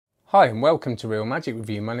Hi and welcome to Real Magic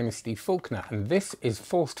Review. My name is Steve Faulkner and this is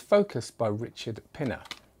Forced Focus by Richard Pinner.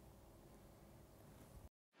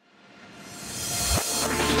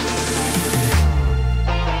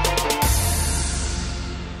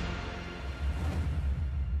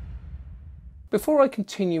 Before I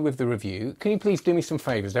continue with the review, can you please do me some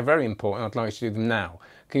favours? They're very important. I'd like you to do them now.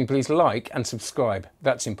 Can you please like and subscribe?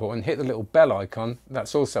 That's important. Hit the little bell icon.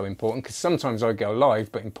 That's also important because sometimes I go live,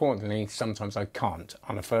 but importantly, sometimes I can't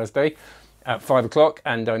on a Thursday at 5 o'clock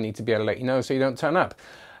and I need to be able to let you know so you don't turn up.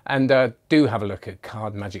 And do have a look at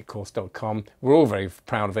cardmagiccourse.com. We're all very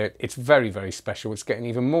proud of it. It's very, very special. It's getting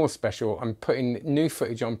even more special. I'm putting new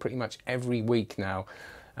footage on pretty much every week now.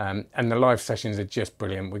 And the live sessions are just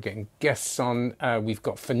brilliant. We're getting guests on. We've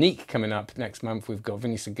got Fanique coming up next month. We've got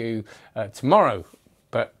Vinny Sagoo tomorrow.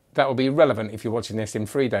 But that will be relevant if you're watching this in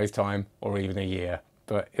 3 days' time or even a year.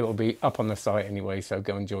 But it will be up on the site anyway, so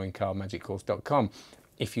go and join cardmagiccourse.com.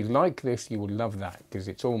 If you like this, you will love that because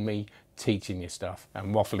it's all me teaching you stuff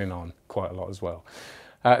and waffling on quite a lot as well.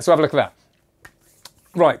 So have a look at that.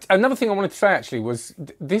 Right, another thing I wanted to say actually was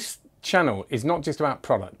this channel is not just about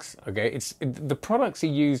products, okay? The products are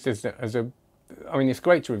used as a I mean, it's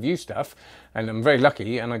great to review stuff and I'm very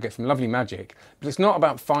lucky and I get some lovely magic, but it's not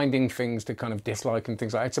about finding things to kind of dislike and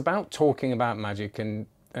things like that. It's about talking about magic and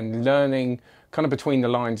learning kind of between the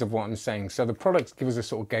lines of what I'm saying. So the products give us a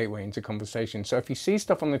sort of gateway into conversation. So if you see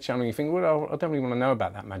stuff on the channel and you think, well, I don't really want to know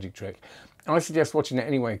about that magic trick, I suggest watching it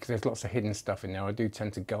anyway because there's lots of hidden stuff in there. I do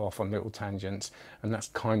tend to go off on little tangents and that's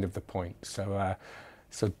kind of the point. So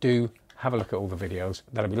so do have a look at all the videos.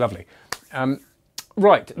 That'll be lovely.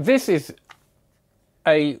 Right, this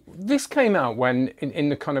came out when in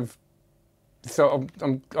the kind of, so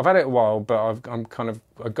I've had it a while, but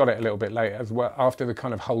I got it a little bit later as well, after the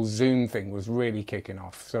kind of whole Zoom thing was really kicking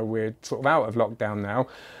off. So we're sort of out of lockdown now.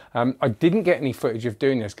 I didn't get any footage of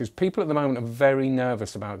doing this because people at the moment are very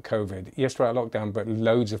nervous about COVID. Yes, we're out of lockdown, but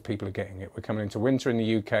loads of people are getting it. We're coming into winter in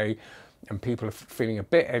the UK and people are feeling a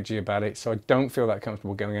bit edgy about it. So I don't feel that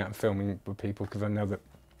comfortable going out and filming with people because I know that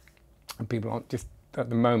people aren't just, at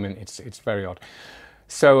the moment, it's very odd.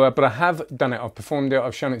 So, but I have done it, I've performed it,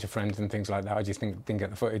 I've shown it to friends and things like that. I just didn't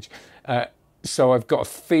get the footage. So I've got a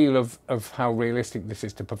feel of how realistic this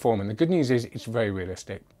is to perform. And the good news is it's very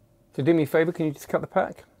realistic. So do me a favour, can you just cut the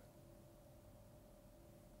pack?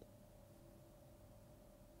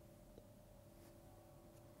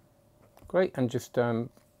 Great, and just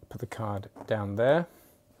put the card down there.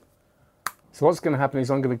 So what's going to happen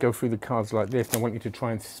is I'm going to go through the cards like this and I want you to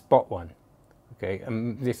try and spot one. Okay,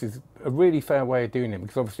 and this is a really fair way of doing it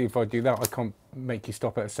because obviously if I do that I can't make you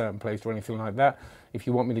stop at a certain place or anything like that. If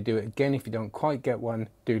you want me to do it again, if you don't quite get one,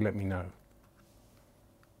 do let me know.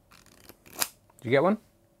 Did you get one?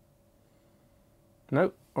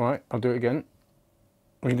 No? Alright, I'll do it again.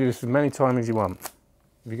 We can do this as many times as you want.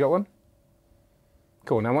 Have you got one?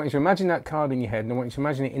 Cool, now I want you to imagine that card in your head and I want you to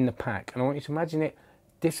imagine it in the pack and I want you to imagine it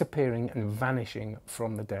disappearing and vanishing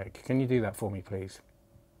from the deck. Can you do that for me, please?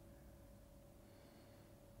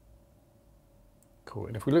 Cool.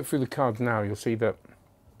 And if we look through the cards now, you'll see that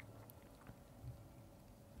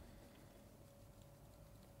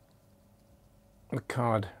the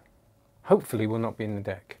card hopefully will not be in the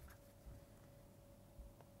deck.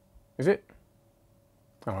 Is it?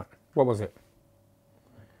 All right. What was it?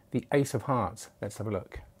 The Ace of Hearts. Let's have a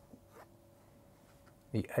look.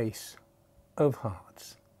 The Ace of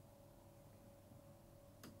Hearts.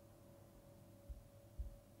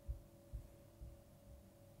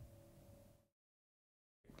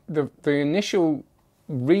 The initial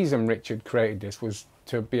reason Richard created this was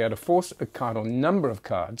to be able to force a card or number of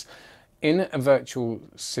cards in a virtual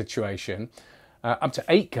situation, up to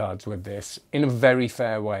 8 cards with this, in a very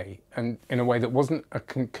fair way and in a way that wasn't a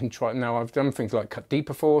contrived. Now I've done things like cut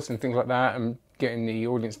deeper force and things like that and getting the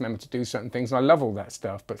audience member to do certain things and I love all that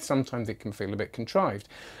stuff, but sometimes it can feel a bit contrived.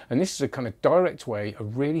 And this is a kind of direct way, a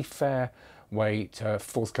really fair way to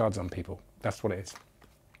force cards on people. That's what it is.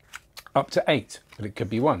 Up to 8, but it could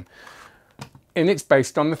be 1. And it's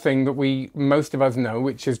based on the thing that most of us know,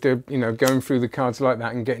 which is going through the cards like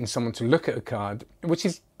that and getting someone to look at a card, which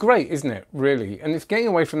is great, isn't it, really? And it's getting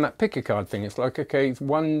away from that pick a card thing. It's like, okay, it's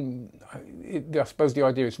I suppose the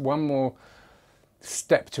idea is one more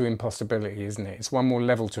step to impossibility, isn't it? It's one more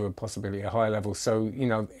level to a possibility, a higher level. So,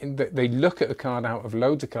 they look at a card out of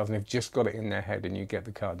loads of cards and they've just got it in their head and you get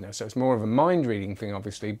the card now. So it's more of a mind reading thing,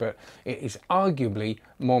 obviously, but it is arguably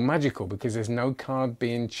more magical because there's no card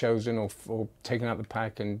being chosen or taken out the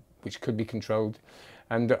pack and which could be controlled.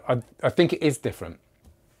 And I think it is different.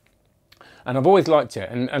 And I've always liked it,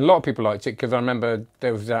 and a lot of people liked it, because I remember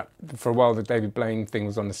there was that, for a while, the David Blaine thing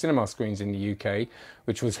was on the cinema screens in the UK,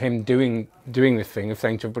 which was him doing this thing of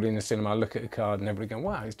saying to everybody in the cinema, look at the card, and everybody going,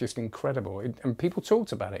 wow, it's just incredible. And people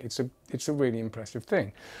talked about it. It's a really impressive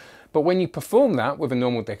thing. But when you perform that with a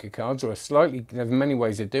normal deck of cards, or there's many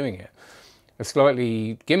ways of doing it, a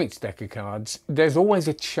slightly gimmicked deck of cards, there's always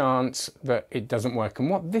a chance that it doesn't work. And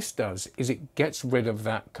what this does is it gets rid of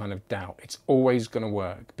that kind of doubt. It's always going to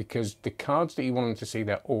work, because the cards that you want them to see,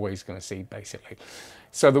 they're always going to see, basically.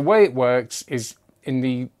 So the way it works is in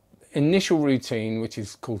the initial routine, which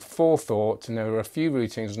is called Forethought, and there are a few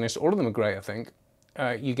routines on this, all of them are great, I think.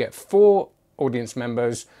 You get 4 audience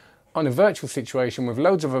members on a virtual situation with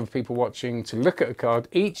loads of other people watching to look at a card,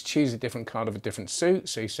 each choose a different card of a different suit.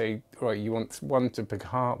 So you say, right, you want one to pick a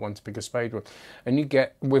heart, one to pick a spade, and you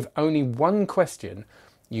get, with only one question,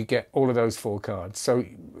 you get all of those 4 cards. So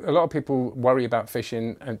a lot of people worry about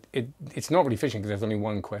fishing, and it's not really fishing because there's only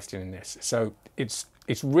one question in this. So it's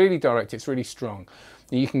really direct, it's really strong.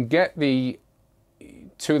 You can get the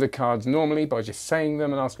 2 of the cards normally by just saying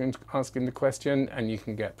them and asking the question, and you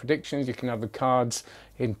can get predictions. You can have the cards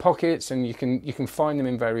in pockets, and you can find them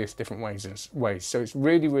in various different ways. So it's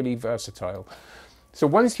really, really versatile. So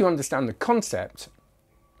once you understand the concept,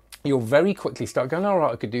 you'll very quickly start going, all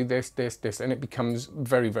right, I could do this, this, this, and it becomes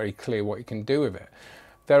very, very clear what you can do with it.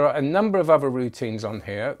 There are a number of other routines on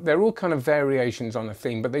here. They're all kind of variations on a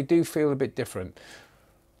theme, but they do feel a bit different.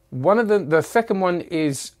 One of the second one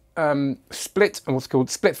is what's called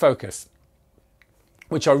split focus,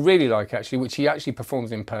 which I really like, actually, which he actually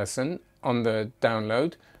performs in person on the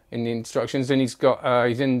download in the instructions. And he's got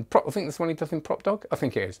he's in I think that's one he does in Prop Dog, I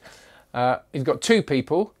think it is. He's got 2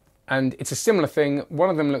 people, and it's a similar thing. One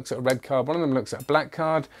of them looks at a red card, one of them looks at a black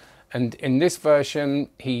card, and in this version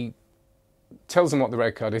he tells them what the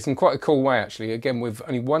red card is in quite a cool way, actually. Again, with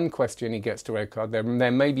only one question, he gets to red card. There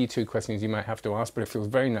may be 2 questions you might have to ask, but it feels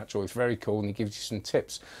very natural. It's very cool, and he gives you some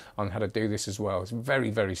tips on how to do this as well. It's very,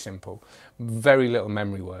 very simple. Very little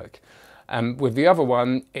memory work. With the other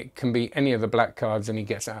one, it can be any of the black cards, and he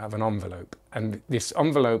gets out of an envelope. And this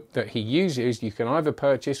envelope that he uses, you can either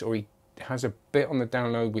purchase, or he has a bit on the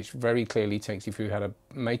download which very clearly takes you through how to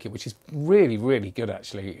make it, which is really, really good,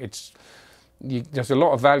 actually. There's a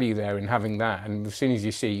lot of value there in having that, and as soon as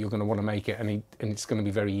you see it, you're going to want to make it, and it's going to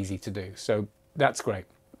be very easy to do. So that's great.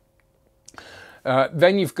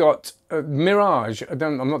 Then you've got Mirage.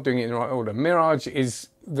 I'm not doing it in the right order. Mirage is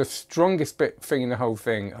the strongest thing in the whole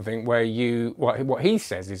thing, I think, where what he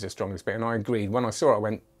says is the strongest bit, and I agreed. When I saw it, I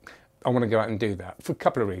went, I want to go out and do that for a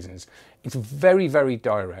couple of reasons. It's very, very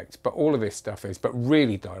direct, but all of this stuff is, but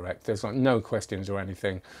really direct. There's like no questions or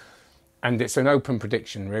anything. And it's an open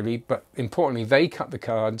prediction, really. But importantly, they cut the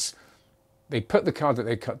cards. They put the card that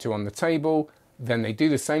they cut to on the table. Then they do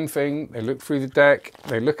the same thing. They look through the deck.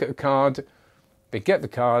 They look at a card. They get the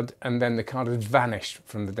card. And then the card has vanished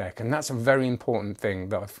from the deck. And that's a very important thing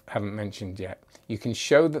that I haven't mentioned yet. You can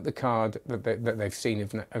show that the card that they've seen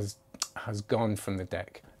has gone from the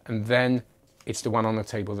deck. And then it's the one on the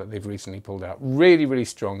table that they've recently pulled out. Really, really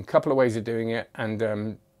strong. Couple of ways of doing it.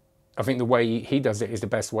 And I think the way he does it is the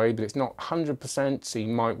best way, but it's not 100%, so you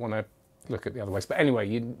might want to look at the other ways. But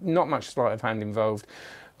anyway, not much sleight of hand involved.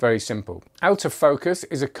 Very simple. Out of focus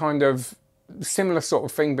is a kind of similar sort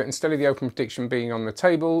of thing, but instead of the open prediction being on the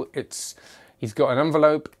table, he's got an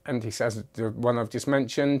envelope, and he says the one I've just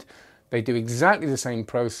mentioned. They do exactly the same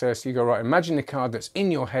process. You go, right, imagine the card that's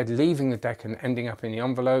in your head leaving the deck and ending up in the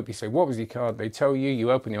envelope. You say, what was your card? They tell you.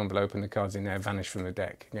 You open the envelope, and the cards in there vanish from the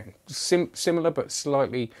deck. Again, similar, but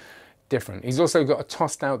slightly different. He's also got a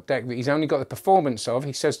tossed out deck that he's only got the performance of.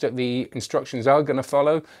 He says that the instructions are going to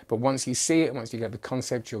follow, but once you see it, once you get the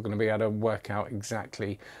concept, you're going to be able to work out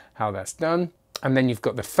exactly how that's done. And then you've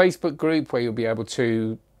got the Facebook group where you'll be able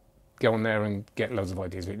to go on there and get loads of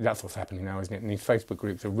ideas. That's what's happening now, isn't it? And these Facebook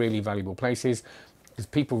groups are really valuable places because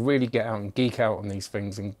people really get out and geek out on these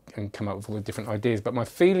things and come up with all the different ideas. But my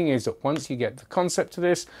feeling is that once you get the concept of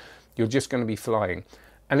this, you're just going to be flying.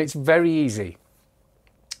 And it's very easy.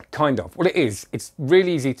 Kind of. Well, it is. It's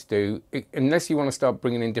really easy to do, unless you want to start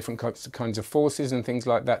bringing in different kinds of forces and things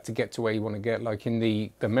like that to get to where you want to get. Like in the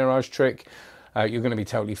Mirage trick, you're going to be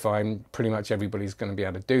totally fine. Pretty much everybody's going to be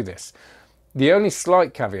able to do this. The only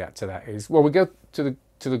slight caveat to that is, well, we go to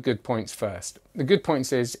the good points first. The good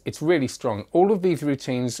points is it's really strong. All of these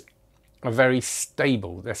routines are very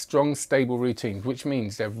stable. They're strong, stable routines, which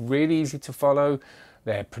means they're really easy to follow.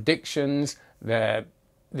 They're predictions.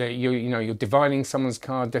 You're dividing someone's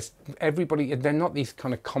card. They're not these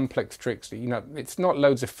kind of complex tricks that, it's not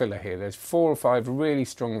loads of filler here. There's 4 or 5 really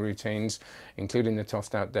strong routines, including the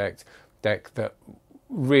tossed out deck that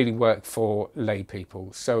really work for lay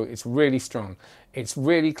people. So it's really strong. It's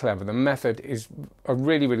really clever. The method is, I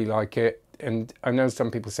really, really like it. And I know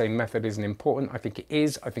some people say method isn't important. I think it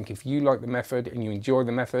is. I think if you like the method and you enjoy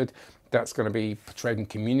the method, that's going to be portrayed and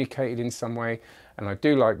communicated in some way. And I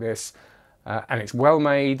do like this. And it's well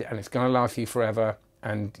made and it's going to last you forever.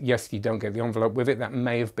 And yes, you don't get the envelope with it. That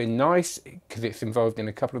may have been nice because it's involved in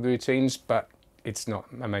a couple of the routines, but it's not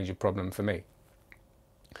a major problem for me.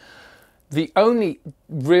 The only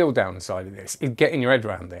real downside of this is getting your head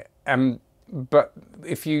around it. But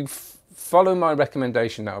if you follow my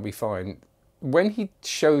recommendation, that'll be fine. When he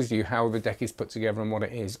shows you how the deck is put together and what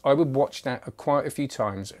it is, I would watch that quite a few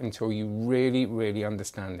times until you really, really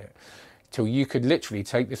understand it. Till you could literally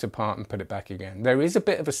take this apart and put it back again. There is a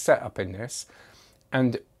bit of a setup in this,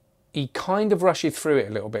 and he kind of rushes through it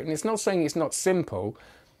a little bit. And it's not saying it's not simple,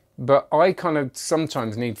 but I kind of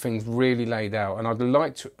sometimes need things really laid out, and I'd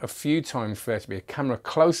like to, a few times for there to be a camera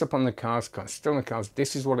close up on the cards, kind of still on the cards.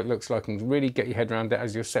 This is what it looks like, and really get your head around it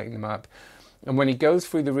as you're setting them up. And when he goes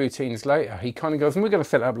through the routines later, he kind of goes, and we're going to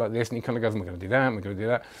set it up like this, and he kind of goes, and we're going to do that, and we're going to do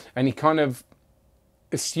that. And he kind of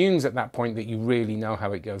assumes at that point that you really know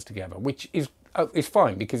how it goes together, which is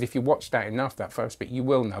fine, because if you watch that enough, that first bit, you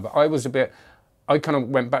will know. But I kind of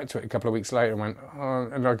went back to it a couple of weeks later and went, oh,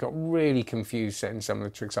 and I got really confused setting some of the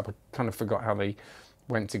tricks up. I kind of forgot how they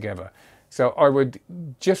went together. So I would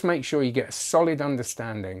just make sure you get a solid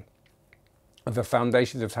understanding of the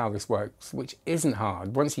foundations of how this works, which isn't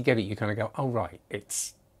hard. Once you get it, you kind of go, oh, right,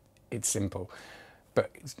 it's simple.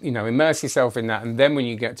 But, you know, immerse yourself in that, and then when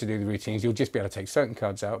you get to do the routines, you'll just be able to take certain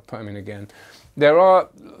cards out, put them in again. There are,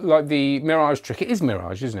 like the Mirage trick. It is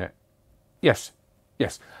Mirage, isn't it? Yes.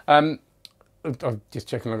 Yes. I'm just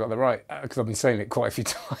checking I got that right, because I've been saying it quite a few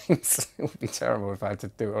times. It would be terrible if I had to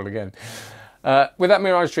do it all again. With that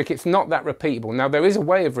Mirage trick, it's not that repeatable. Now, there is a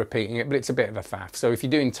way of repeating it, but it's a bit of a faff. So if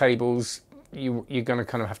you're doing tables, you're going to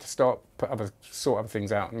kind of have to stop, sort other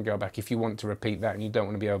things out and go back if you want to repeat that and you don't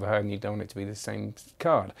want to be overheard and you don't want it to be the same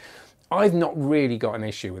card. I've not really got an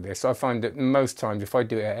issue with this. I find that most times if I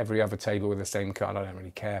do it at every other table with the same card, I don't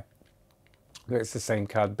really care. It's the same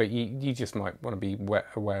card, but you just might want to be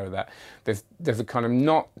aware of that. There's a kind of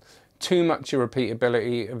not too much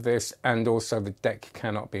repeatability of this, and also the deck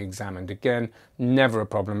cannot be examined. Again, never a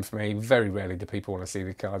problem for me. Very rarely do people want to see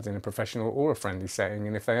the cards in a professional or a friendly setting,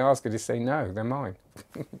 and if they ask, I just say no, they're mine.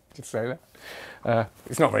 Just say that.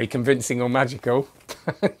 It's not very convincing or magical.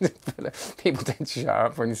 People tend to shut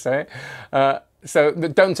up when you say it. So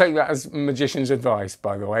don't take that as magician's advice,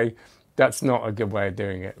 by the way. That's not a good way of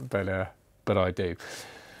doing it, but I do.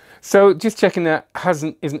 So just checking that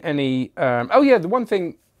isn't any. Oh yeah, the one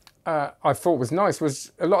thing I thought was nice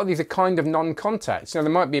was a lot of these are kind of non-contact. So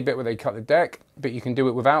there might be a bit where they cut the deck, but you can do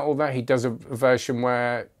it without all that. He does a version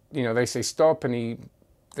where, you know, they say stop, and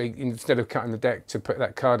they instead of cutting the deck to put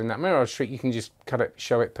that card in that Mirage trick, you can just cut it,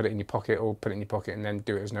 show it, put it in your pocket, or put it in your pocket and then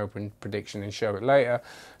do it as an open prediction and show it later.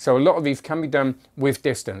 So a lot of these can be done with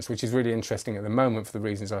distance, which is really interesting at the moment for the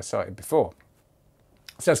reasons I cited before.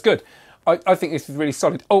 So that's good. I think this is really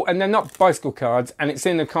solid. Oh, and they're not bicycle cards, and it's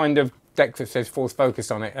in a kind of deck that says Force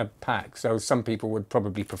Focus on it, a pack. So some people would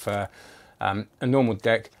probably prefer a normal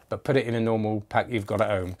deck, but put it in a normal pack you've got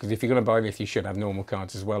at home. Because if you're going to buy this, you should have normal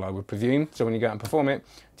cards as well, I would presume. So when you go out and perform it,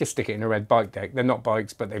 just stick it in a red bike deck. They're not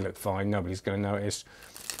bikes, but they look fine. Nobody's going to notice.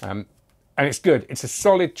 And it's good. It's a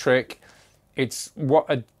solid trick. It's what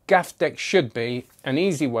a gaff deck should be. An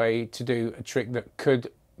easy way to do a trick that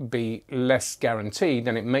could be less guaranteed,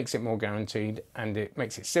 and it makes it more guaranteed, and it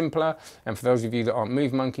makes it simpler. And for those of you that aren't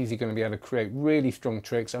move monkeys, you're going to be able to create really strong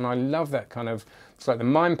tricks. And I love that kind of, it's like the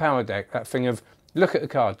Mind Power deck, that thing of look at the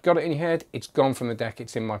card, got it in your head, it's gone from the deck,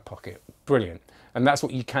 it's in my pocket. Brilliant. And that's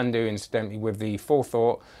what you can do incidentally with the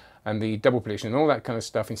Forethought and the double prediction and all that kind of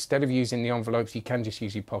stuff. Instead of using the envelopes, you can just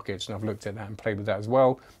use your pockets, and I've looked at that and played with that as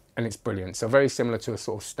well, and it's brilliant. So very similar to a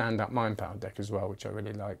sort of stand-up Mind Power deck as well, which I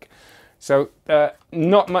really like. So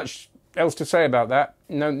not much else to say about that.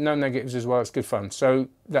 No negatives as well. It's good fun. So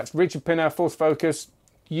that's Richard Pinner, Force Focus.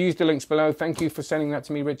 Use the links below. Thank you for sending that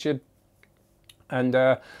to me, Richard. And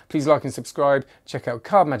please like and subscribe. Check out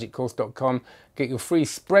cardmagiccourse.com. Get your free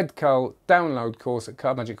Spread Cull download course at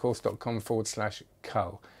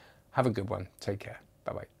cardmagiccourse.com/cull. Have a good one. Take care.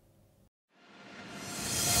 Bye-bye.